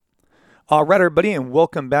All right, everybody, and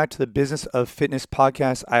welcome back to the Business of Fitness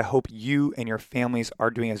podcast. I hope you and your families are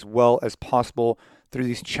doing as well as possible through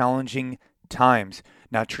these challenging times.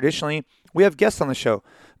 Now, traditionally, we have guests on the show,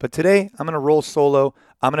 but today I'm going to roll solo.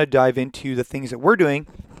 I'm going to dive into the things that we're doing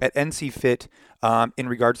at NC Fit in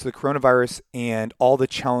regards to the coronavirus and all the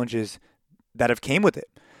challenges that have came with it.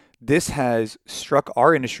 This has struck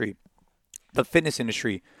our industry, the fitness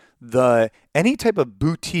industry, any type of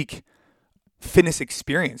boutique fitness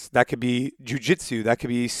experience. That could be jujitsu, that could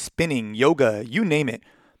be spinning, yoga, you name it.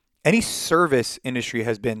 Any service industry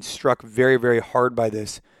has been struck very, very hard by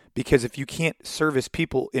this because if you can't service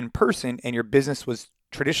people in person and your business was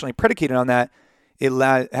traditionally predicated on that, it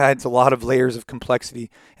adds a lot of layers of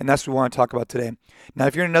complexity. And that's what we want to talk about today. Now,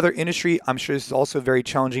 if you're in another industry, I'm sure this is also very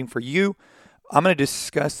challenging for you. I'm going to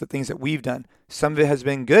discuss the things that we've done. Some of it has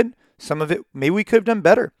been good. Some of it, maybe we could have done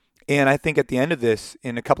better. And I think at the end of this,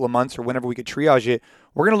 in a couple of months or whenever we could triage it,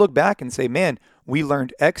 we're going to look back and say, man, we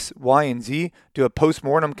learned X, Y, and Z, do a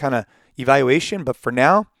post-mortem kind of evaluation. But for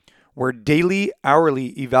now, we're daily,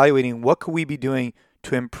 hourly evaluating what could we be doing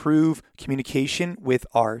to improve communication with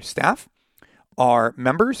our staff, our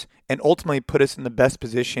members, and ultimately put us in the best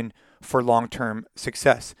position for long-term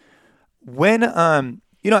success.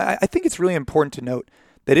 I think it's really important to note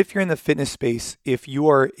that if you're in the fitness space, if you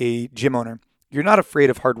are a gym owner, you're not afraid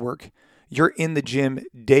of hard work. You're in the gym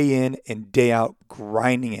day in and day out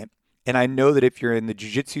grinding it. And I know that if you're in the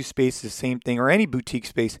jiu-jitsu space, the same thing, or any boutique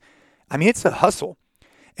space, it's a hustle.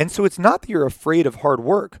 And so it's not that you're afraid of hard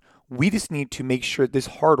work. We just need to make sure that this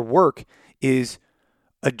hard work is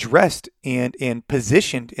addressed and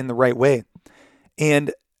positioned in the right way.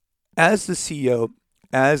 And as the CEO,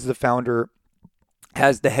 as the founder,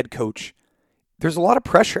 as the head coach, there's a lot of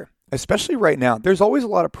pressure. Especially right now, there's always a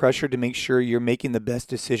lot of pressure to make sure you're making the best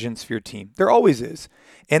decisions for your team. There always is.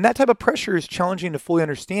 And that type of pressure is challenging to fully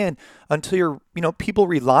understand until people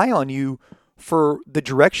rely on you for the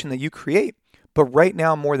direction that you create. But right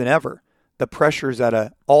now, more than ever, the pressure is at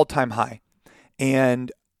an all-time high. And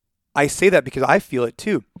I say that because I feel it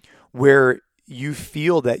too, where you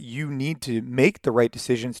feel that you need to make the right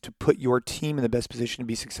decisions to put your team in the best position to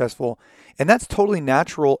be successful. And that's totally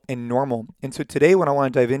natural and normal. And so today what I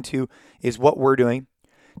want to dive into is what we're doing.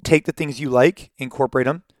 Take the things you like, incorporate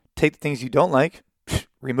them. Take the things you don't like,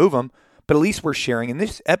 remove them. But at least we're sharing. And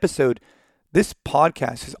this episode, this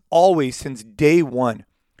podcast has always, since day one,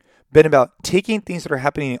 been about taking things that are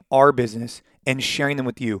happening in our business and sharing them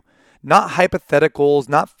with you. Not hypotheticals,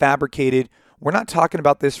 not fabricated. We're not talking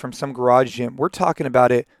about this from some garage gym. We're talking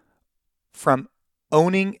about it from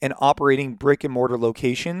owning and operating brick and mortar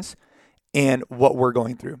locations and what we're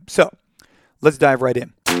going through. So let's dive right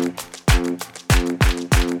in.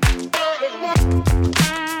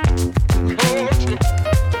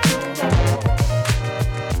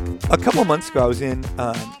 A couple of months ago, I was in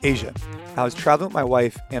Asia. I was traveling with my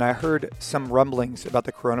wife and I heard some rumblings about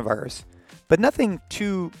the coronavirus, but nothing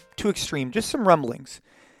too extreme, just some rumblings.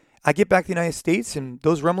 I get back to the United States and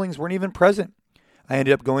those rumblings weren't even present. I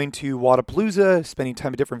ended up going to Wodapalooza, spending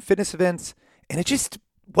time at different fitness events, and it just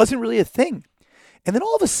wasn't really a thing. And then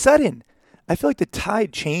all of a sudden, I feel like the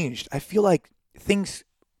tide changed. I feel like things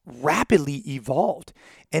rapidly evolved.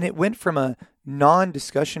 And it went from a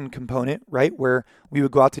non-discussion component, right, where we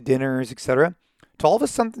would go out to dinners, etc., to all of a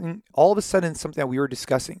sudden something that we were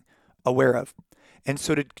discussing, aware of. And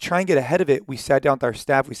so to try and get ahead of it, we sat down with our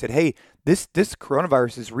staff. We said, hey, this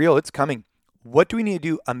coronavirus is real. It's coming. What do we need to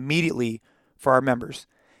do immediately for our members?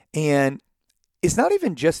 And it's not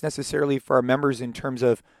even just necessarily for our members in terms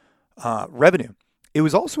of revenue. It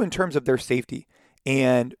was also in terms of their safety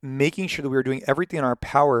and making sure that we were doing everything in our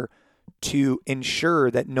power to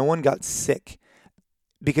ensure that no one got sick.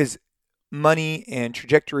 Because money and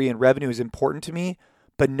trajectory and revenue is important to me,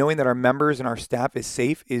 but knowing that our members and our staff is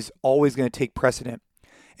safe is always going to take precedent.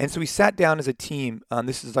 And so we sat down as a team,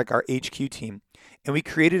 this is like our HQ team, and we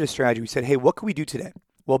created a strategy. We said, hey, what can we do today?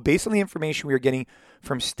 Well, based on the information we were getting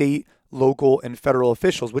from state, local, and federal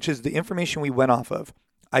officials, which is the information we went off of,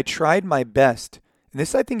 I tried my best, and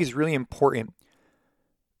this I think is really important.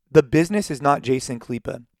 The business is not Jason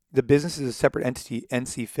Klippa. The business is a separate entity,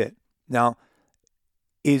 NC Fit. Now,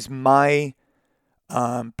 is my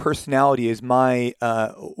personality, is my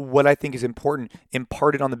what I think is important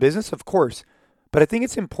imparted on the business? Of course. But I think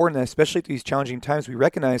it's important that, especially through these challenging times, we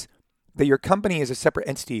recognize that your company is a separate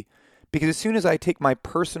entity. Because as soon as I take my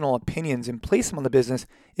personal opinions and place them on the business,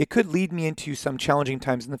 it could lead me into some challenging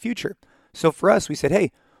times in the future. So for us, we said,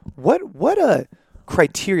 hey, what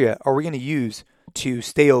criteria are we going to use to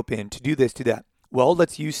stay open, to do this, to that? Well,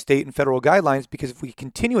 let's use state and federal guidelines, because if we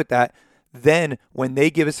continue with that, then when they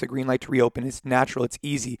give us a green light to reopen, it's natural, it's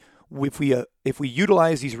easy. if we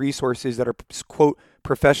utilize these resources that are, quote,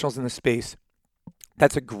 professionals in the space,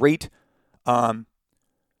 that's a great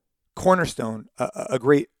cornerstone, a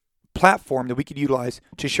great platform that we could utilize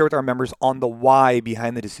to share with our members on the why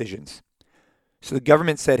behind the decisions. So the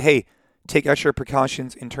government said, hey, take extra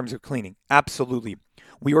precautions in terms of cleaning. Absolutely.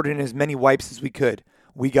 We ordered in as many wipes as we could.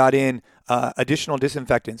 We got in additional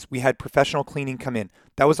disinfectants. We had professional cleaning come in.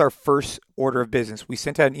 That was our first order of business. We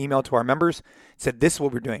sent out an email to our members, said this is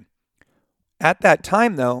what we're doing. At that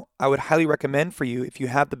time, though, I would highly recommend for you, if you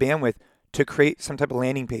have the bandwidth, to create some type of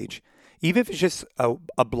landing page. Even if it's just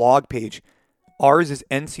a blog page. Ours is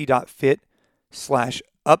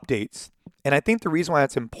nc.fit/updates. And I think the reason why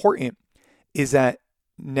that's important is that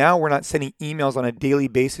now we're not sending emails on a daily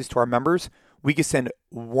basis to our members. We can send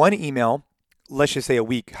one email, let's just say a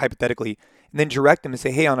week, hypothetically, and then direct them and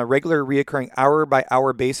say, hey, on a regular, reoccurring,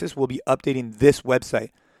 hour-by-hour basis, we'll be updating this website.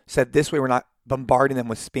 So that this way we're not bombarding them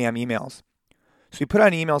with spam emails. So we put out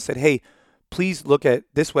an email and said, hey, please look at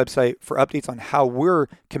this website for updates on how we're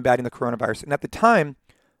combating the coronavirus. And at the time,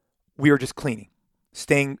 we were just cleaning,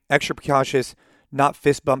 staying extra precautious, not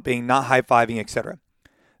fist bumping, not high-fiving, etc.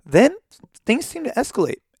 Then things seem to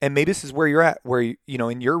escalate. And maybe this is where you're at, where,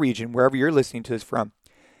 in your region, wherever you're listening to this from.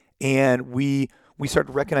 And we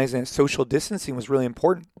started recognizing that social distancing was really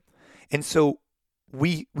important. And so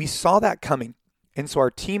we saw that coming. And so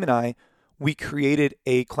our team and I, we created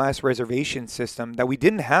a class reservation system that we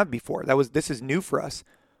didn't have before. This is new for us.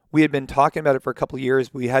 We had been talking about it for a couple of years,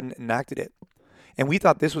 but we hadn't enacted it. And we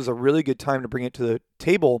thought this was a really good time to bring it to the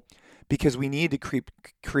table because we needed to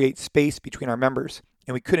create space between our members.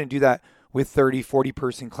 And we couldn't do that with 30, 40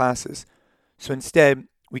 person classes. So instead,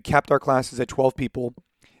 we capped our classes at 12 people.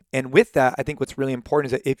 And with that, I think what's really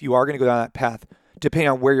important is that if you are going to go down that path, depending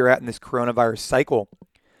on where you're at in this coronavirus cycle,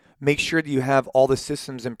 make sure that you have all the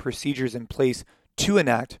systems and procedures in place to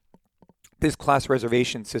enact this class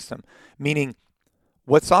reservation system. Meaning,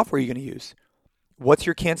 what software are you going to use? What's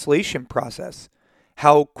your cancellation process?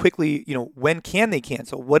 How quickly, when can they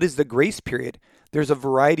cancel? What is the grace period? There's a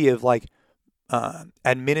variety of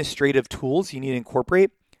administrative tools you need to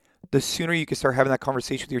incorporate. The sooner you can start having that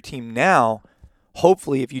conversation with your team now,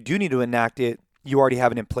 hopefully, if you do need to enact it, you already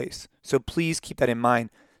have it in place. So please keep that in mind.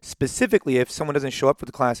 Specifically, if someone doesn't show up for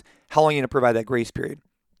the class, how long are you going to provide that grace period?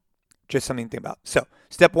 Just something to think about. So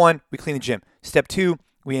step 1, we clean the gym. Step 2,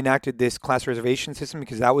 we enacted this class reservation system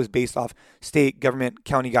because that was based off state, government,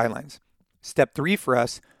 county guidelines. Step 3 for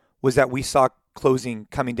us was that we saw closing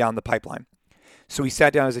coming down the pipeline. So we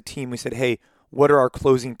sat down as a team. We said, hey, what are our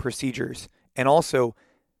closing procedures? And also,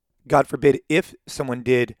 God forbid, if someone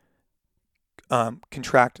did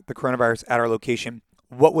contract the coronavirus at our location,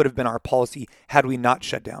 what would have been our policy had we not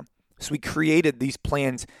shut down? So we created these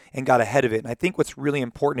plans and got ahead of it. And I think what's really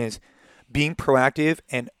important is being proactive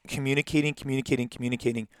and communicating.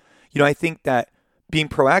 I think that being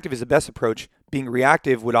proactive is the best approach. Being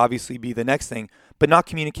reactive would obviously be the next thing, but not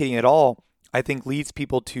communicating at all, I think leads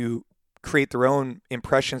people to create their own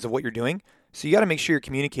impressions of what you're doing. So you got to make sure you're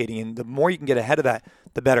communicating, and the more you can get ahead of that,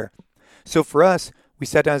 the better. So for us, we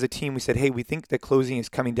sat down as a team. We said, hey, we think that closing is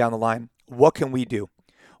coming down the line. What can we do?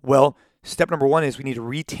 Well, step number 1 is we need to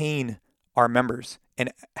retain our members.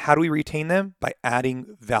 And how do we retain them? By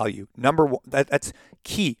adding value. Number 1, that's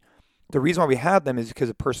key. The reason why we have them is because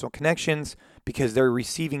of personal connections, because they're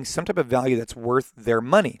receiving some type of value that's worth their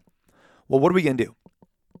money. Well, what are we going to do?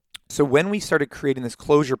 So when we started creating this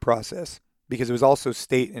closure process, because it was also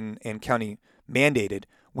state and county mandated,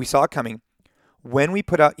 we saw it coming. When we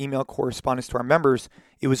put out email correspondence to our members,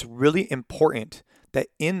 it was really important that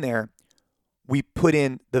in there, we put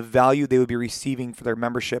in the value they would be receiving for their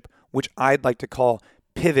membership, which I'd like to call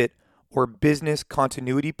pivot or business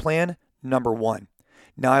continuity plan number 1.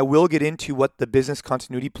 Now, I will get into what the business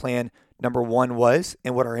continuity plan number 1 was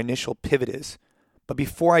and what our initial pivot is. But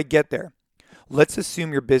before I get there, let's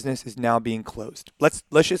assume your business is now being closed. Let's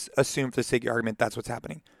just assume for the sake of argument that's what's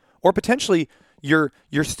happening. Or potentially you're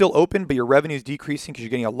still open, but your revenue is decreasing because you're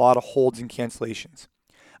getting a lot of holds and cancellations.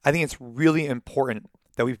 I think it's really important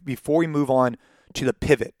that before we move on to the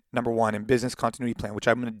pivot, number 1, in business continuity plan, which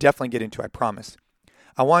I'm going to definitely get into, I promise,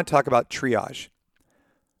 I want to talk about triage.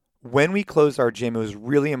 When we closed our gym, it was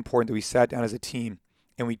really important that we sat down as a team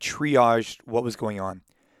and we triaged what was going on.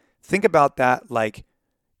 Think about that like,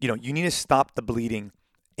 you need to stop the bleeding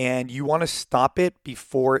and you want to stop it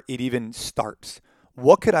before it even starts.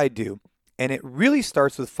 What could I do? And it really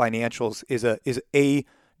starts with financials is a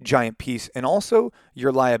giant piece, and also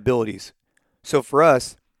your liabilities. So for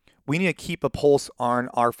us, we need to keep a pulse on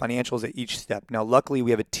our financials at each step. Now, luckily, we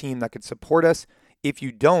have a team that can support us. If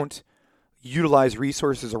you don't, utilize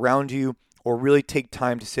resources around you, or really take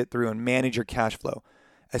time to sit through and manage your cash flow,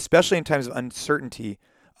 especially in times of uncertainty.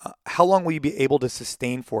 How long will you be able to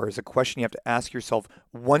sustain for is a question you have to ask yourself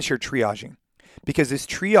once you're triaging. Because this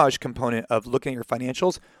triage component of looking at your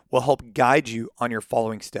financials will help guide you on your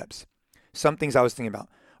following steps. Some things I was thinking about.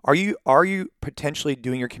 Are you potentially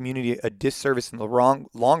doing your community a disservice in the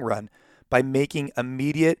long run by making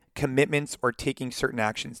immediate commitments or taking certain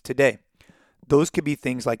actions today? Those could be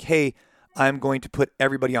things like, hey, I'm going to put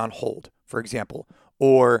everybody on hold, for example,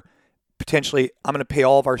 or potentially I'm going to pay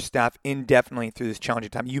all of our staff indefinitely through this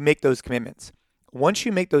challenging time. You make those commitments. Once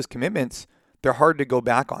you make those commitments, they're hard to go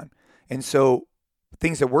back on. And so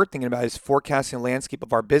things that we're thinking about is forecasting the landscape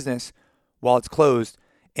of our business while it's closed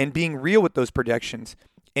and being real with those projections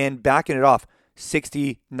and backing it off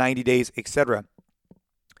 60, 90 days, etc.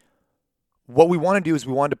 What we want to do is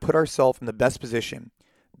we want to put ourselves in the best position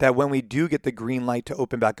that when we do get the green light to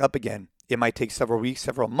open back up again, it might take several weeks,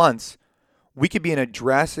 several months, we could be in a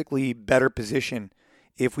drastically better position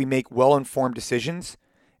if we make well-informed decisions,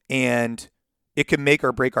 and it could make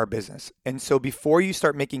or break our business. And so before you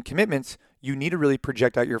start making commitments, you need to really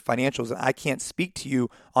project out your financials. And I can't speak to you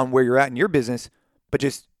on where you're at in your business, but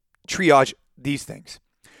just triage these things.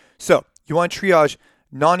 So you want to triage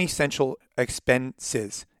non-essential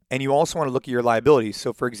expenses, and you also want to look at your liabilities.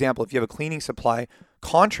 So for example, if you have a cleaning supply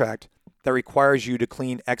contract that requires you to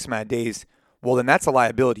clean X amount of days, well, then that's a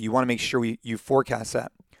liability. You want to make sure you forecast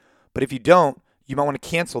that. But if you don't, you might want to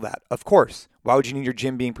cancel that. Of course, why would you need your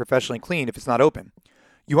gym being professionally cleaned if it's not open?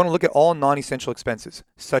 You want to look at all non-essential expenses,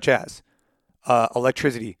 such as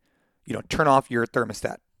electricity. Turn off your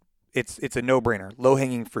thermostat. It's a no-brainer,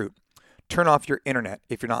 low-hanging fruit. Turn off your internet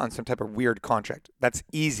if you're not on some type of weird contract. That's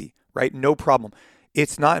easy, right? No problem.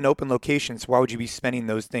 It's not an open location, so why would you be spending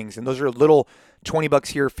those things? And those are little $20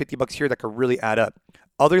 here, $50 here that could really add up.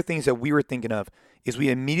 Other things that we were thinking of is we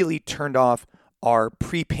immediately turned off our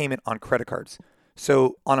prepayment on credit cards.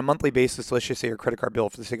 So on a monthly basis, let's just say your credit card bill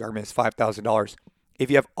for the sake of argument is $5,000. If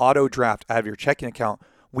you have auto draft out of your checking account,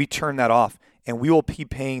 we turn that off and we will be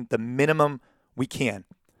paying the minimum we can.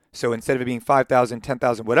 So instead of it being 5,000,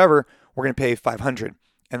 10,000, whatever, we're going to pay 500.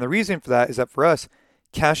 And the reason for that is that for us,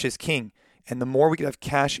 cash is king. And the more we can have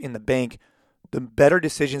cash in the bank, the better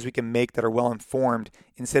decisions we can make that are well informed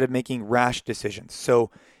instead of making rash decisions. So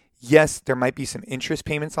yes, there might be some interest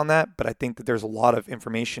payments on that, but I think that there's a lot of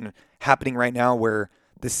information happening right now where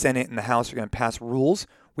the Senate and the House are going to pass rules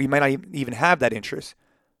where you might not even have that interest.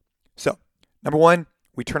 So number one,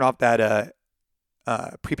 we turn off that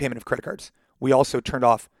prepayment of credit cards. We also turned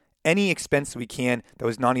off any expense that we can that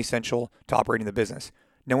was non-essential to operating the business.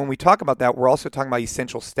 Now, when we talk about that, we're also talking about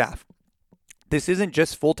essential staff. This isn't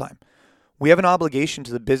just full-time. We have an obligation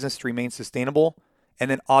to the business to remain sustainable, and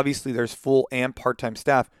then obviously there's full and part-time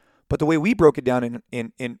staff. But the way we broke it down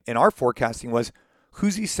in our forecasting was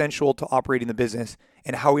who's essential to operating the business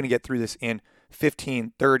and how we're going to get through this in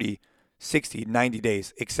 15, 30, 60, 90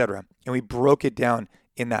 days, etc. And we broke it down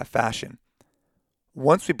in that fashion.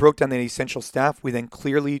 Once we broke down the essential staff, we then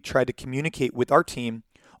clearly tried to communicate with our team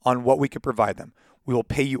on what we could provide them. We will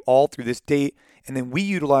pay you all through this date, and then we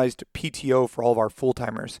utilized PTO for all of our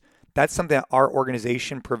full-timers. That's something that our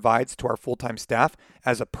organization provides to our full-time staff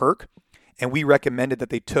as a perk, and we recommended that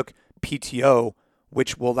they took PTO,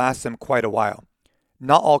 which will last them quite a while.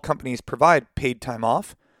 Not all companies provide paid time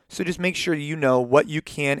off, so just make sure you know what you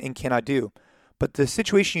can and cannot do. But the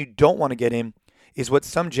situation you don't want to get in is what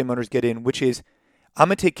some gym owners get in, which is, I'm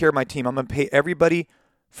going to take care of my team. I'm going to pay everybody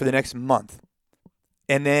for the next month.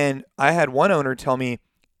 And then I had one owner tell me,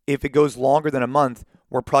 if it goes longer than a month,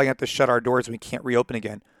 we're probably going to have to shut our doors and we can't reopen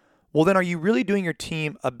again. Well, then are you really doing your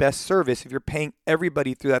team a best service if you're paying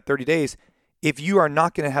everybody through that 30 days if you are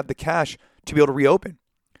not going to have the cash to be able to reopen?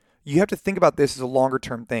 You have to think about this as a longer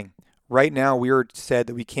term thing. Right now, we are said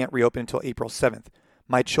that we can't reopen until April 7th.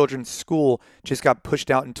 My children's school just got pushed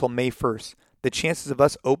out until May 1st. The chances of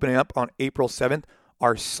us opening up on April 7th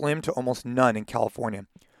are slim to almost none in California.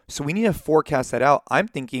 So we need to forecast that out. I'm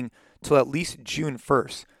thinking till at least June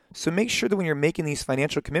 1st. So make sure that when you're making these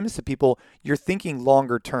financial commitments to people, you're thinking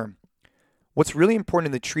longer term. What's really important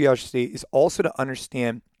in the triage state is also to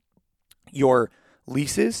understand your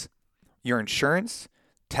leases, your insurance,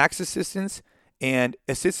 tax assistance, and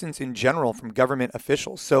assistance in general from government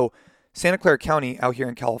officials. So Santa Clara County out here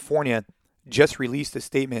in California just released a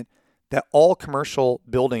statement that all commercial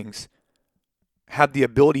buildings have the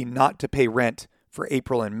ability not to pay rent for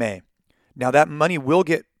April and May. Now that money will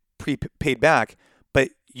get paid back, but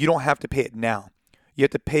you don't have to pay it now. You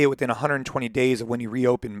have to pay it within 120 days of when you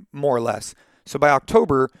reopen, more or less. So by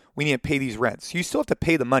October, we need to pay these rents. You still have to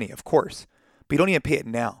pay the money, of course, but you don't need to pay it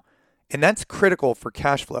now. And that's critical for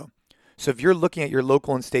cash flow. So if you're looking at your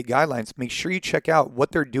local and state guidelines, make sure you check out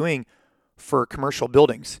what they're doing for commercial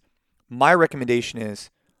buildings. My recommendation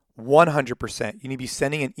is 100%. You need to be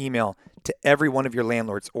sending an email to every one of your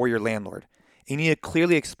landlords or your landlord. You need to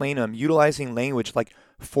clearly explain to them, utilizing language like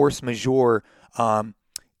force majeure,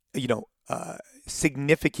 you know,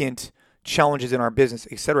 significant challenges in our business,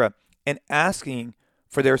 etc., and asking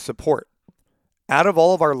for their support. Out of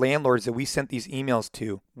all of our landlords that we sent these emails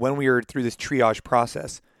to when we were through this triage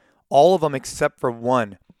process, all of them except for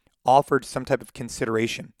one offered some type of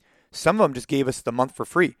consideration. Some of them just gave us the month for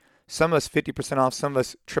free. Some of us 50% off, some of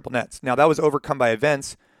us triple nets. Now that was overcome by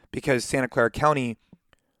events because Santa Clara County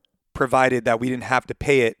provided that we didn't have to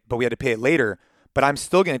pay it, but we had to pay it later. But I'm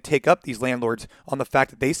still going to take up these landlords on the fact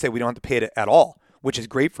that they say we don't have to pay it at all, which is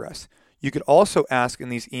great for us. You could also ask in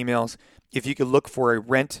these emails if you could look for a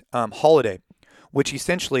rent holiday, which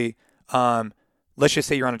essentially, let's just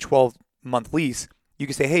say you're on a 12-month lease. You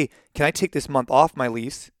can say, hey, can I take this month off my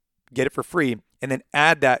lease, get it for free, and then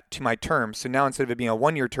add that to my term? So now instead of it being a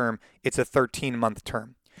 1-year term, it's a 13-month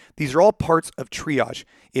term. These are all parts of triage.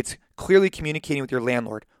 It's clearly communicating with your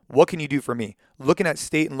landlord. What can you do for me? Looking at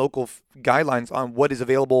state and local guidelines on what is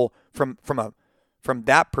available from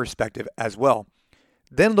that perspective as well.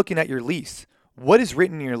 Then looking at your lease. What is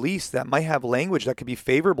written in your lease that might have language that could be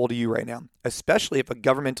favorable to you right now, especially if a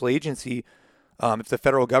governmental agency, if the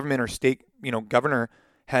federal government or state, governor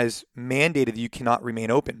has mandated that you cannot remain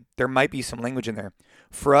open. There might be some language in there.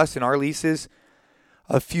 For us in our leases,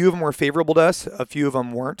 a few of them were favorable to us, a few of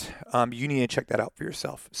them weren't. You need to check that out for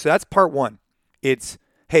yourself. So that's part one. It's,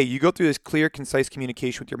 hey, you go through this clear, concise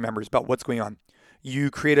communication with your members about what's going on. You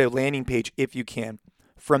create a landing page if you can.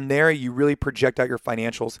 From there, you really project out your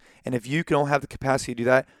financials. And if you don't have the capacity to do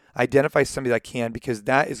that, identify somebody that can, because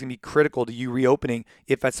that is going to be critical to you reopening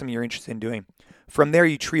if that's something you're interested in doing. From there,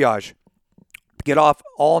 you triage. Get off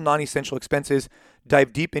all non-essential expenses.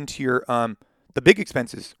 Dive deep into your the big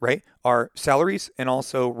expenses, right? Are salaries and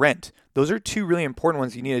also rent. Those are two really important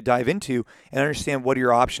ones you need to dive into and understand what are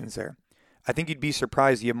your options there. I think you'd be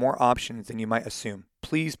surprised you have more options than you might assume.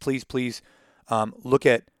 Please, please, please look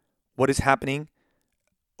at what is happening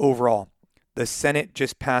overall. The Senate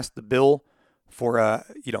just passed the bill for a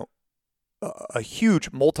huge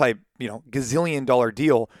gazillion dollar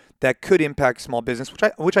deal that could impact small business,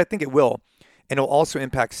 which I think it will. And it'll also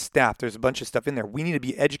impact staff. There's a bunch of stuff in there. We need to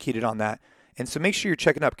be educated on that. And so make sure you're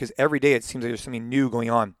checking up, because every day it seems like there's something new going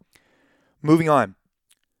on. Moving on.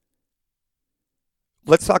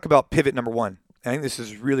 Let's talk about pivot number one. I think this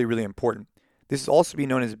is really, really important. This is also being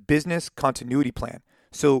known as business continuity plan.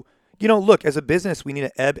 So, look, as a business, we need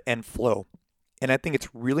to ebb and flow. And I think it's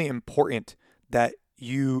really important that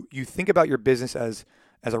you think about your business as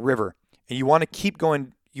a river, and you want to keep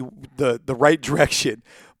going the right direction,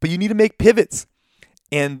 but you need to make pivots.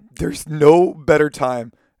 And there's no better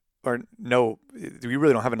time, we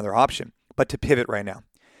really don't have another option, but to pivot right now.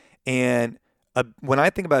 And when I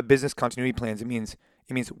think about business continuity plans, it means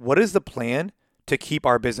what is the plan to keep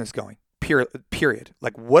our business going? Period.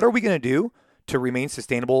 Like, what are we going to do to remain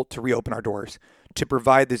sustainable, to reopen our doors, to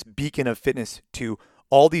provide this beacon of fitness to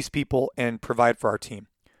all these people and provide for our team?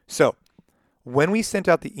 So when we sent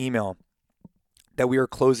out the email that we are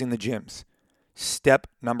closing the gyms, step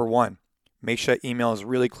number one, make sure that email is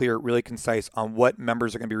really clear, really concise on what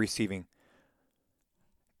members are going to be receiving.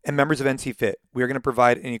 And members of NC Fit, we are going to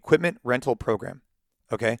provide an equipment rental program.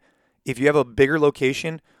 Okay. If you have a bigger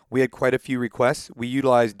location, we had quite a few requests. We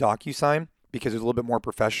utilized DocuSign because it's a little bit more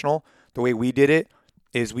professional. The way we did it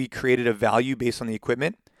is we created a value based on the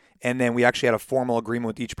equipment, and then we actually had a formal agreement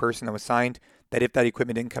with each person that was signed that if that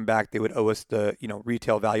equipment didn't come back, they would owe us the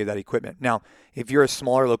retail value of that equipment. Now, if you're a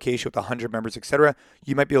smaller location with 100 members, etc.,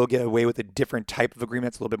 you might be able to get away with a different type of agreement.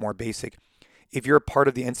 It's a little bit more basic. If you're a part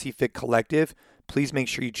of the NC Fit Collective, please make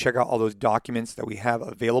sure you check out all those documents that we have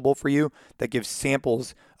available for you that give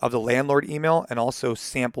samples of the landlord email and also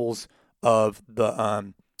samples of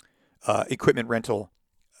the equipment rental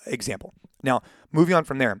example. Now, moving on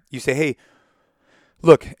from there, you say, hey,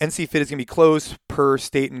 look, NC Fit is going to be closed per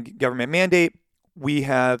state and government mandate. We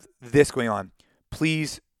have this going on.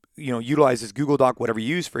 Please, utilize this Google Doc, whatever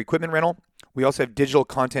you use for equipment rental. We also have digital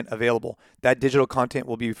content available. That digital content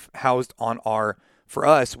will be housed on for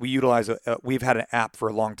us, we utilize, we've had an app for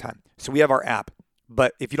a long time. So we have our app.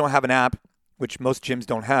 But if you don't have an app, which most gyms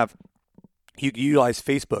don't have, you can utilize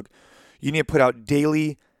Facebook. You need to put out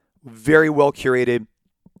daily, very well curated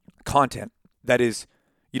content that is,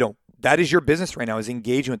 that is your business right now, is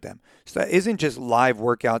engaging with them. So that isn't just live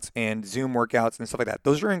workouts and Zoom workouts and stuff like that.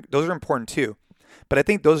 Those are important too. But I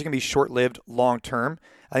think those are going to be short-lived long term.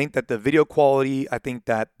 I think that the video quality, I think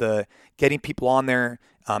that the getting people on there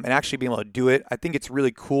and actually being able to do it, I think it's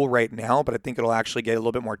really cool right now, but I think it'll actually get a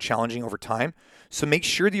little bit more challenging over time. So make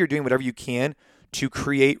sure that you're doing whatever you can to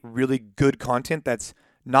create really good content that's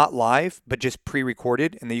not live, but just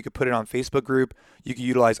pre-recorded, and then you could put it on Facebook group. You can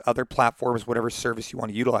utilize other platforms, whatever service you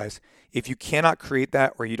want to utilize. If you cannot create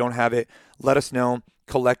that or you don't have it, let us know,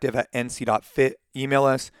 collective@nc.fit, email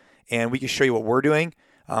us, and we can show you what we're doing.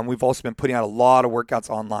 We've also been putting out a lot of workouts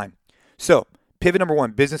online. So pivot number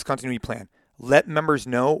 1, business continuity plan. Let members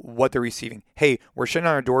know what they're receiving. Hey, we're shutting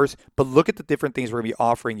down our doors, but look at the different things we're going to be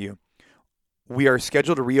offering you. We are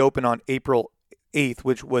scheduled to reopen on April 8th,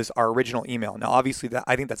 which was our original email. Now, obviously,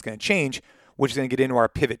 I think that's going to change, which is going to get into our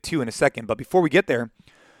pivot 2 in a second. But before we get there,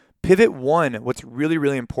 pivot 1, what's really,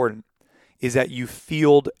 really important is that you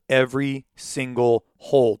field every single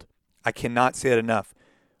hold. I cannot say it enough.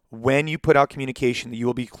 When you put out communication that you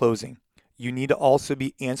will be closing, you need to also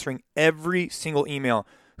be answering every single email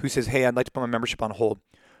who says, hey, I'd like to put my membership on hold.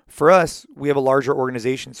 For us, we have a larger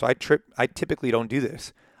organization, so I typically don't do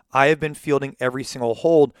this. I have been fielding every single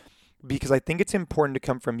hold because I think it's important to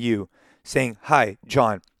come from you saying, hi,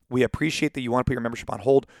 John, we appreciate that you want to put your membership on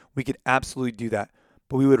hold. We could absolutely do that.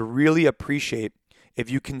 But we would really appreciate if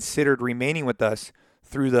you considered remaining with us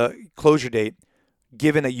through the closure date,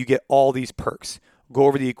 given that you get all these perks. Go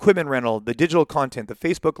over the equipment rental, the digital content, the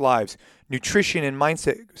Facebook Lives, nutrition and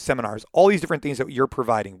mindset seminars, all these different things that you're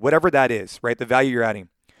providing, whatever that is, right? The value you're adding.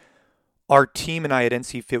 Our team and I at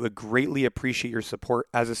NC Fit would greatly appreciate your support.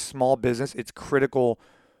 As a small business, it's critical,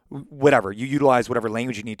 whatever. You utilize whatever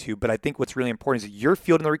language you need to, but I think what's really important is that you're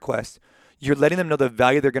fielding the request, you're letting them know the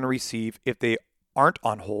value they're going to receive if they aren't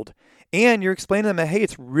on hold, and you're explaining to them that, hey,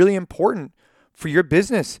 it's really important for your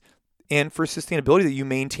business and for sustainability that you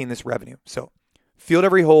maintain this revenue. So field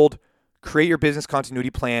every hold, create your business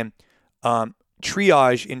continuity plan,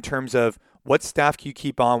 triage in terms of what staff can you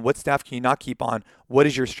keep on, what staff can you not keep on, what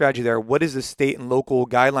is your strategy there, what does the state and local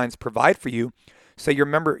guidelines provide for you so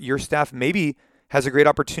your staff maybe has a great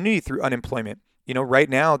opportunity through unemployment. You know, right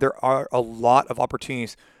now there are a lot of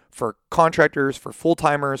opportunities for contractors, for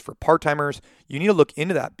full-timers, for part-timers. You need to look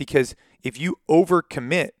into that because if you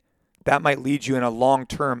overcommit, that might lead you in a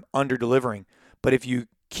long-term under-delivering. But if you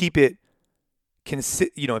keep it,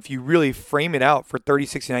 if you really frame it out for 30,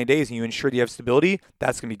 69 days and you ensure that you have stability,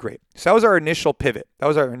 that's going to be great. So that was our initial pivot. That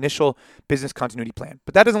was our initial business continuity plan.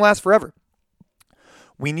 But that doesn't last forever.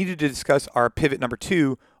 We needed to discuss our pivot number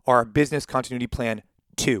 2, or our business continuity plan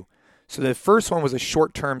 2. So the first one was a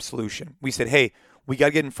short-term solution. We said, hey, we got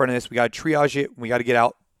to get in front of this. We got to triage it. We got to get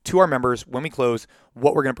out to our members when we close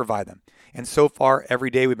what we're going to provide them. And so far, every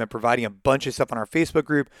day we've been providing a bunch of stuff on our Facebook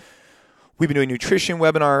group. We've been doing nutrition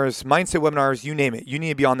webinars, mindset webinars, you name it. You need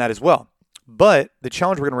to be on that as well. But the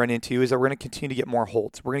challenge we're going to run into is that we're going to continue to get more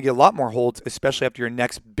holds. We're going to get a lot more holds, especially after your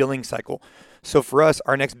next billing cycle. So for us,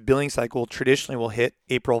 our next billing cycle traditionally will hit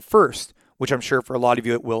April 1st, which I'm sure for a lot of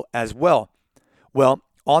you it will as well. Well,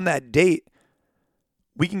 on that date,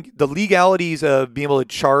 the legalities of being able to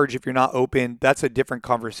charge if you're not open, that's a different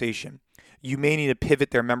conversation. You may need to pivot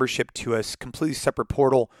their membership to a completely separate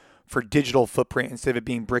portal for digital footprint instead of it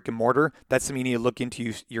being brick and mortar. That's something you need to look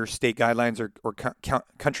into your state guidelines or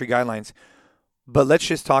country guidelines. But let's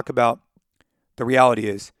just talk about the reality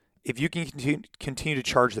is if you can continue to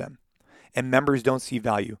charge them and members don't see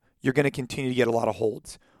value, you're going to continue to get a lot of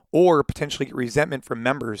holds or potentially get resentment from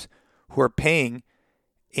members who are paying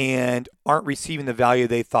and aren't receiving the value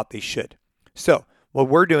they thought they should. So what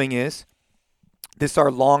we're doing is this is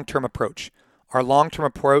our long-term approach. Our long-term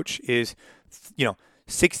approach is,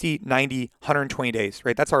 60, 90, 120 days,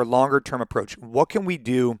 right? That's our longer term approach. What can we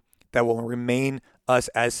do that will remain us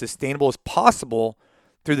as sustainable as possible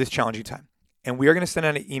through this challenging time? And we are going to send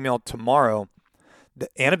out an email tomorrow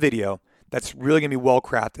and a video that's really going to be well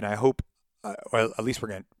crafted. And I hope, or at least we're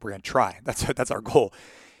going to try. That's our goal.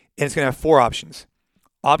 And it's going to have 4 options.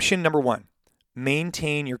 Option number 1,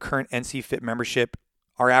 maintain your current NC Fit membership.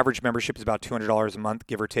 Our average membership is about $200 a month,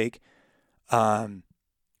 give or take. And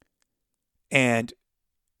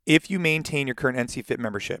if you maintain your current NC Fit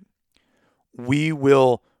membership, we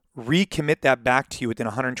will recommit that back to you within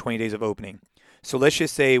 120 days of opening. So let's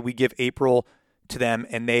just say we give April to them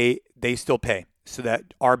and they still pay so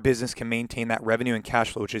that our business can maintain that revenue and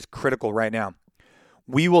cash flow, which is critical right now.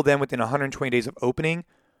 We will then, within 120 days of opening,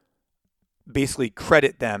 basically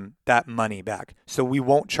credit them that money back. So we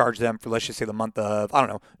won't charge them for, let's just say, the month of,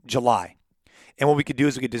 July. And what we could do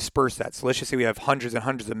is we could disperse that. So let's just say we have hundreds and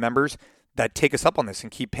hundreds of members that take us up on this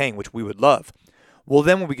and keep paying, which we would love. Well,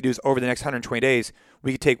 then what we could do is over the next 120 days,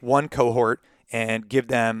 we could take one cohort and give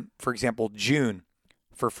them, for example, June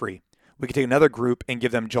for free. We could take another group and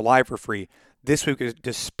give them July for free. This way we could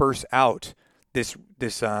disperse out this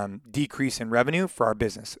decrease in revenue for our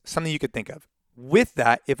business, something you could think of. With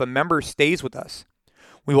that, if a member stays with us,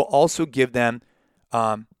 we will also give them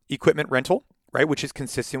equipment rental, right, which is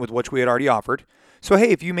consistent with what we had already offered. So,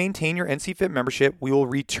 hey, if you maintain your NC Fit membership, we'll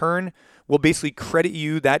basically credit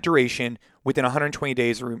you that duration within 120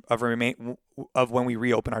 days of when we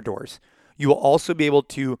reopen our doors. You will also be able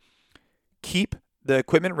to keep the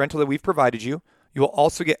equipment rental that we've provided you. You will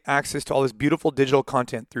also get access to all this beautiful digital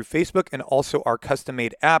content through Facebook and also our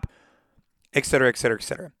custom-made app, et cetera, et cetera, et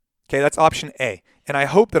cetera. Okay, that's option A. And I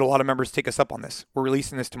hope that a lot of members take us up on this. We're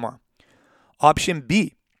releasing this tomorrow. Option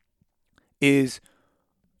B is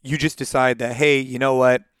you just decide that, hey, you know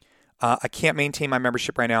what? I can't maintain my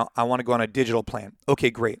membership right now. I want to go on a digital plan. Okay,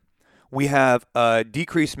 great. We have a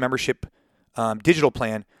decreased membership digital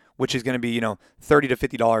plan, which is going to be, $30 to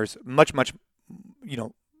 $50,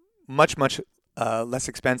 much less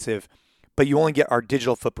expensive, but you only get our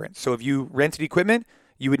digital footprint. So if you rented equipment,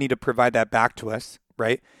 you would need to provide that back to us,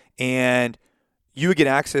 right? And you would get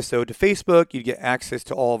access, though, to Facebook. You'd get access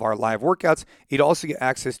to all of our live workouts. You'd also get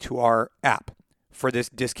access to our app for this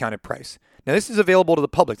discounted price. Now, this is available to the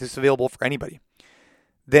public. This is available for anybody.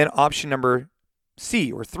 Then option number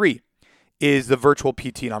C, or 3, is the virtual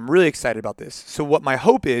PT, and I'm really excited about this. So what my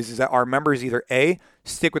hope is that our members either A,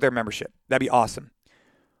 stick with their membership. That'd be awesome.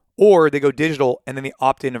 Or they go digital and then they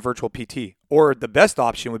opt into virtual PT. Or the best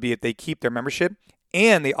option would be if they keep their membership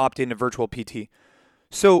and they opt into virtual PT.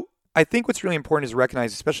 So I think what's really important is to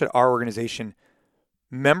recognize, especially at our organization,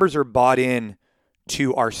 members are bought in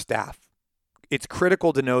to our staff. It's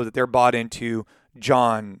critical to know that they're bought into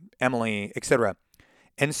John, Emily, etc.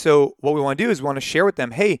 And so what we want to do is we want to share with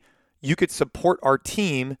them, hey, you could support our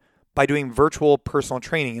team by doing virtual personal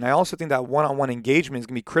training. And I also think that one-on-one engagement is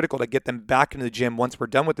going to be critical to get them back into the gym once we're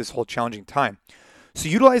done with this whole challenging time. So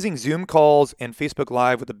utilizing Zoom calls and Facebook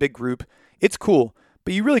Live with a big group, it's cool,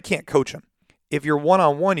 but you really can't coach them. If you're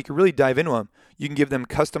one-on-one, you can really dive into them. You can give them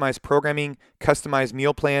customized programming, customized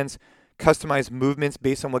meal plans, customized movements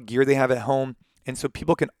based on what gear they have at home. And so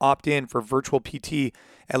people can opt in for virtual PT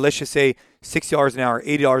at, let's just say, $60 an hour,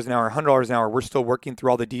 $80 an hour, $100 an hour. We're still working through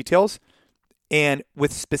all the details and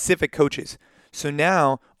with specific coaches. So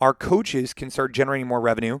now our coaches can start generating more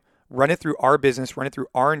revenue, run it through our business, run it through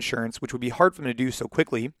our insurance, which would be hard for them to do so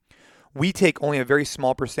quickly. We take only a very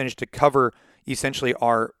small percentage to cover essentially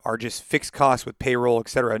our just fixed costs with payroll, et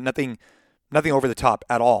cetera. Nothing over the top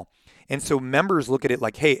at all. And so members look at it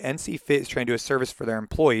like, hey, NC Fit is trying to do a service for their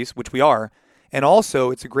employees, which we are. And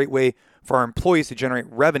also it's a great way for our employees to generate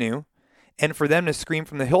revenue and for them to scream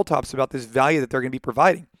from the hilltops about this value that they're going to be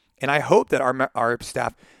providing. And I hope that our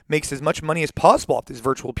staff makes as much money as possible off this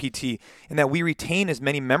virtual PT and that we retain as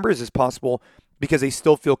many members as possible because they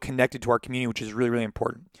still feel connected to our community, which is really, really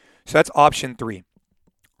important. So that's option 3.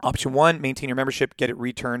 Option 1, maintain your membership, get it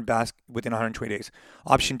returned back within 120 days.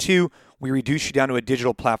 Option 2, we reduce you down to a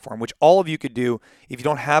digital platform, which all of you could do. If you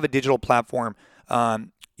don't have a digital platform,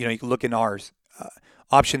 you can look in ours.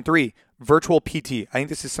 Option 3, virtual PT. I think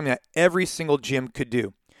this is something that every single gym could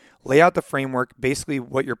do. Lay out the framework, basically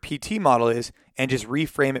what your PT model is, and just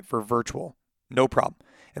reframe it for virtual. No problem.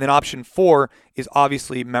 And then option 4 is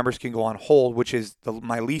obviously members can go on hold, which is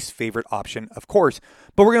my least favorite option, of course.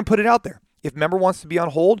 But we're going to put it out there. If member wants to be on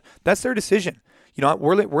hold, that's their decision.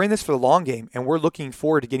 We're in this for the long game, and we're looking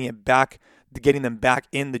forward to getting them back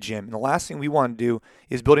in the gym. And the last thing we want to do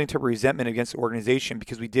is building up resentment against the organization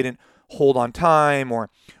because we didn't hold on time, or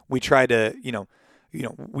we tried to,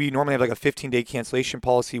 we normally have like a 15-day cancellation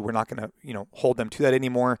policy. We're not going to, hold them to that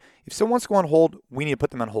anymore. If someone wants to go on hold, we need to put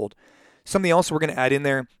them on hold. Something else we're going to add in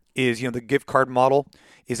there is, the gift card model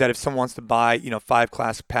is that if someone wants to buy, 5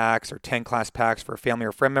 class packs or 10 class packs for a family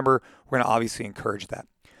or friend member, we're going to obviously encourage that.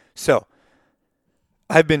 So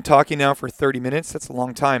I've been talking now for 30 minutes. That's a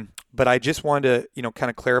long time, but I just wanted to, kind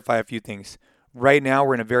of clarify a few things. Right now,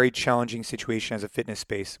 we're in a very challenging situation as a fitness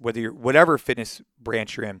space, whatever fitness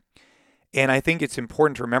branch you're in. And I think it's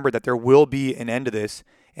important to remember that there will be an end to this.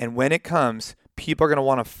 And when it comes, people are going to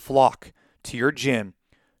want to flock to your gym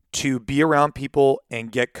to be around people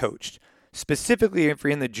and get coached. Specifically, if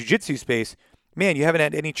you're in the jiu-jitsu space, man, you haven't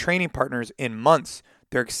had any training partners in months.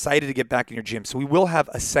 They're excited to get back in your gym. So we will have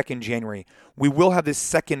a second January. We will have this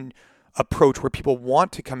second approach where people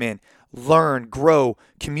want to come in, learn, grow,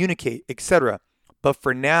 communicate, etc. But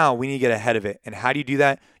for now, we need to get ahead of it. And how do you do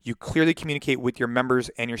that? You clearly communicate with your members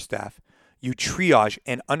and your staff. You triage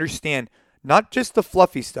and understand not just the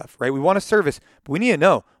fluffy stuff, right? We want a service, but we need to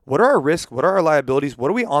know what are our risks, what are our liabilities, what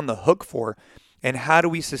are we on the hook for, and how do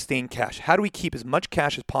we sustain cash? How do we keep as much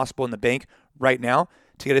cash as possible in the bank right now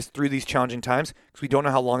to get us through these challenging times because we don't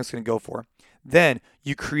know how long it's going to go for. Then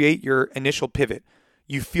you create your initial pivot.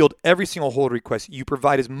 You field every single hold request. You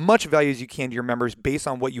provide as much value as you can to your members based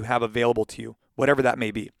on what you have available to you, whatever that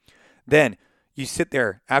may be. Then you sit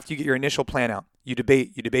there after you get your initial plan out. You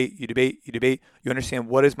debate. You understand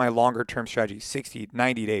what is my longer term strategy, 60,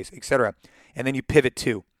 90 days, etc. And then you pivot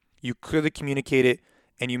too. You clearly communicate it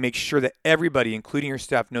and you make sure that everybody, including your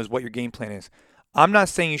staff, knows what your game plan is. I'm not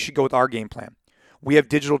saying you should go with our game plan. We have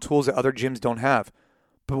digital tools that other gyms don't have.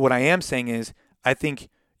 But what I am saying is I think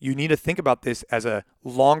you need to think about this as a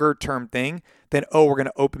longer term thing than, we're going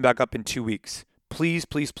to open back up in 2 weeks. Please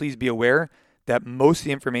be aware that most of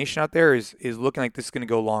the information out there is looking like this is going to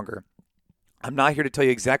go longer. I'm not here to tell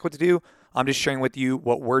you exactly what to do. I'm just sharing with you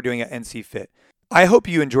what we're doing at NC Fit. I hope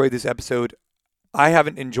you enjoyed this episode. I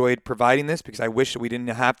haven't enjoyed providing this because I wish that we didn't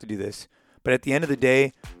have to do this. But at the end of the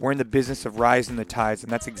day, we're in the business of rising the tides,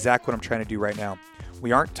 and that's exactly what I'm trying to do right now.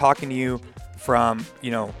 We aren't talking to you from,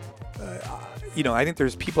 I think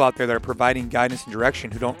there's people out there that are providing guidance and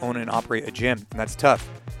direction who don't own and operate a gym, and that's tough.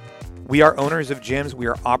 We are owners of gyms, we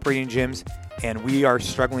are operating gyms, and we are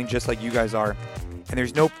struggling just like you guys are. And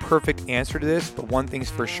there's no perfect answer to this, but one thing's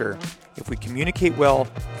for sure. If we communicate well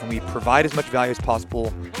and we provide as much value as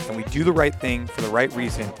possible and we do the right thing for the right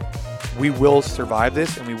reason, we will survive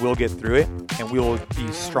this and we will get through it and we will be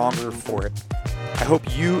stronger for it. I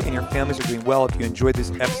hope you and your families are doing well. If you enjoyed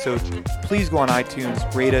this episode, please go on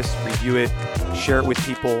iTunes, rate us, review it, share it with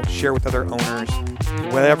people, share it with other owners,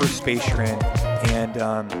 whatever space you're in.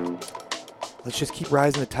 And let's just keep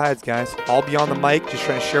rising the tides, guys. I'll be on the mic just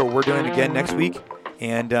trying to share what we're doing again next week.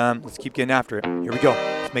 And let's keep getting after it. Here we go.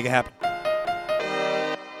 Let's make it happen.